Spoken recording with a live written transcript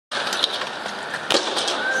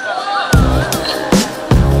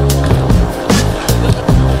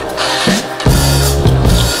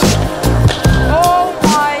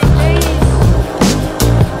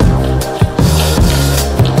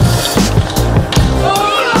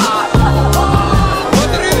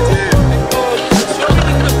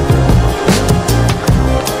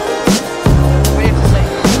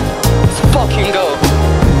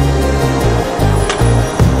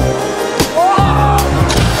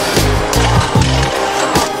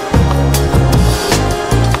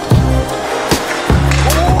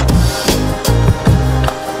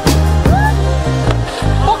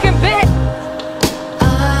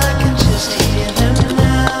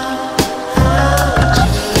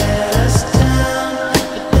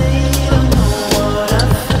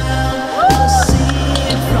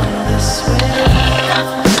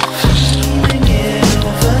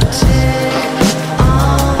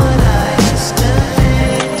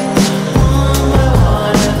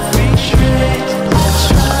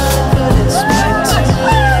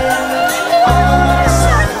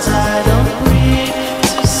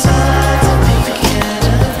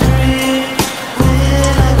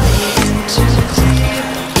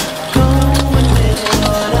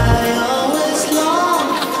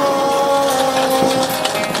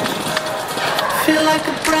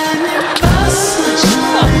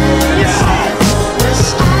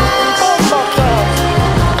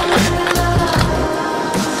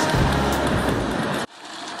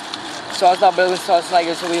starts that building starts like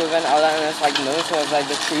so we went out and it's like no, so I was like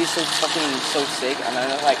the tree's so fucking so sick, and then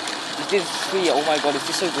I was like this tree, oh my god, it's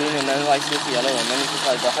just so green, and then like it's yellow, and then it's just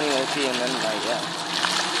like the honey oak tree, and then like yeah,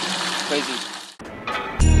 crazy.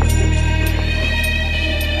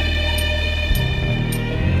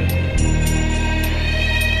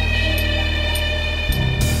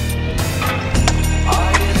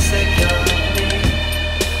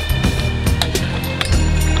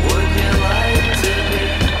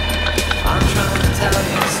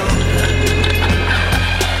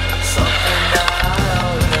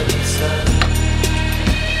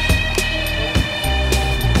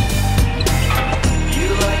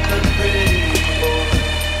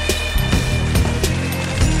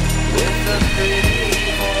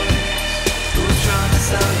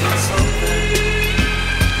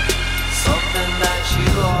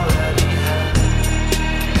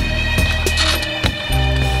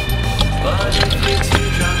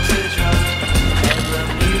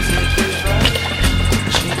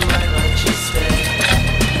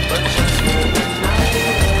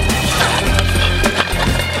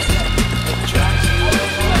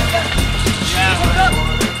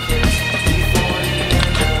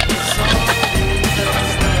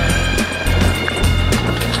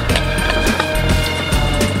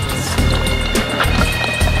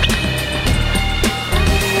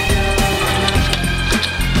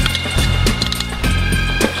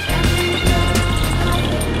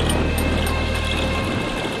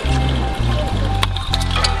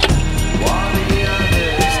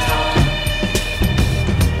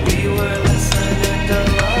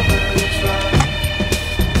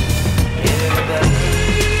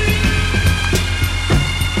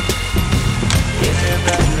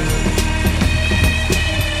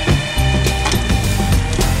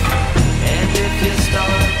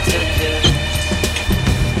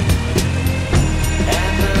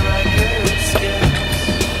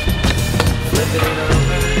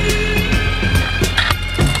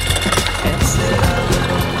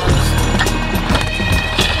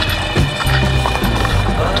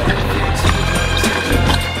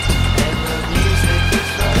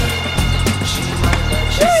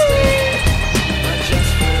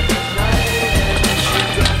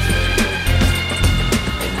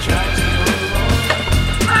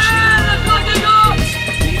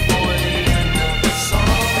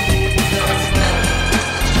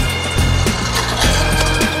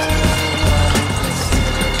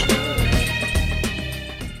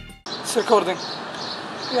 Recording.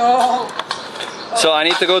 Yo. So I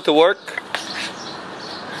need to go to work,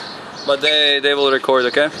 but they will record,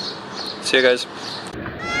 okay? See you guys.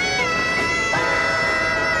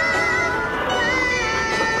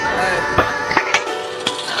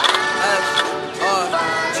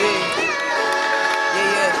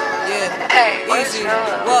 Easy.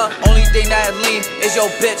 Well, only thing that lean is your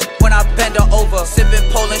bitch when I bend her over. Sipping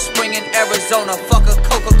Poland Spring in Arizona. Fuck a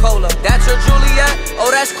Coca-Cola. That's your Juliet? Oh,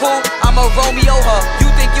 that's cool. I'ma Romeo her. You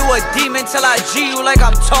think you a demon till I G you like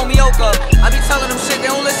I'm Tomioka. I be telling them shit, they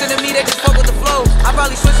don't listen to me, they just fuck with the flow. I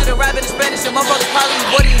probably switch it to rap in Spanish and motherfuckers probably,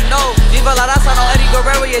 what do you know? Viva la raza, no Eddie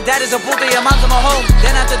Guerrero, your dad is a puta, your mom's in my home.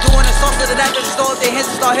 Then after doing the sauce to the that, they just throw up their hands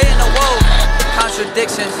and start hitting the wall.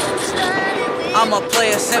 Contradictions. I'm a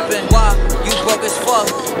player simping. Why? You broke as fuck,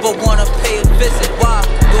 but wanna pay a visit. Why?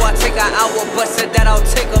 Do I take an hour, but said that I'll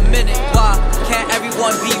take a minute? Why? Can't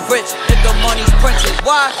everyone be rich if the money's printed?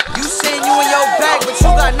 Why? You saying you in your bag, but you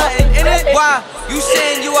got nothing in it? Why? You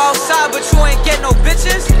saying you outside, but you ain't get no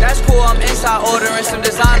bitches? That's cool, I'm inside ordering some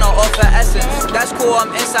designer off of Essence. That's cool,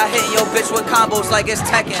 I'm inside hitting your bitch with combos like it's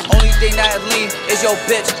Tekken. Only thing that lean is your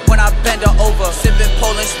bitch when I bend her over. Sipping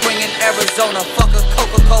Poland Spring in Arizona. Fuck a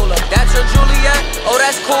Coca-Cola. That's your Juliet? Oh,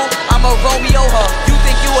 that's cool, I'ma Romeo her. You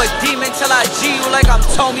think you a demon till I G you like I'm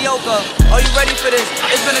Tomioka. Are you ready for this?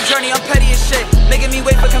 It's been a journey, I'm petty as shit. Making me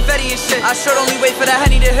wait for confetti and shit. I should only wait for that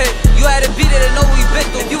honey to hit. You had to beat it and know we been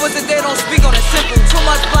through. If you wasn't there, don't speak on it simple. Too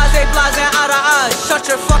much blase, out of eyes. Shut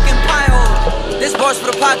your fucking pie hole. This bar's for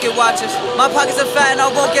the pocket watchers. My pockets are fat and I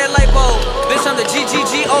won't get lipo. Bitch, I'm the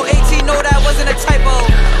GGGO18, no that wasn't a typo.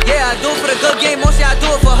 Yeah, I do it for the good game, mostly I do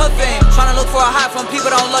it for her fame. Tryna look for a high from people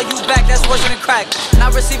that don't love you back, that's worse than crack.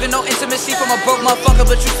 Not receiving no intimacy from a broke motherfucker,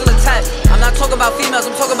 but you still attached. I'm not talking about females,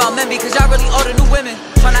 I'm talking about men, because y'all really are the new women.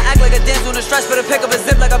 Tryna act like a damsel in distress, better pick up a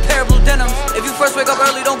zip like a pair of blue denims. If you first wake up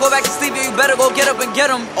early, don't go back to sleep, you better go get up and get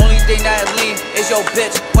them. Only thing that lean is your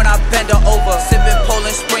bitch when I bend her over. Sipping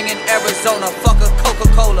Poland Spring in Arizona. Fuck a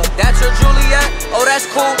Coca-Cola. That's your Juliet? Oh, that's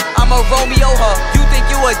cool, I'ma Romeo her. You think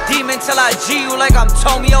you a demon till I G you like I'm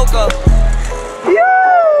Tomioka.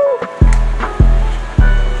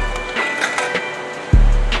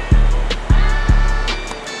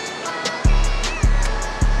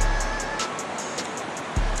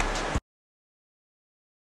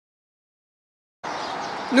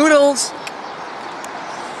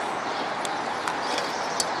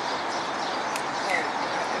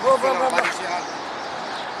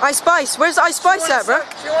 Ice Spice, where's Ice Spice at, bro?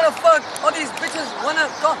 She wanna fuck. All these bitches wanna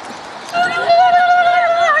go.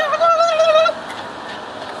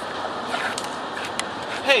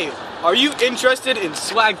 Hey, are you interested in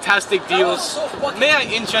swag-tastic deals? May I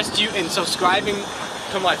interest you in subscribing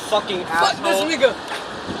to my fucking asshole? Fuck this nigga.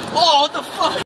 Oh, what the fuck?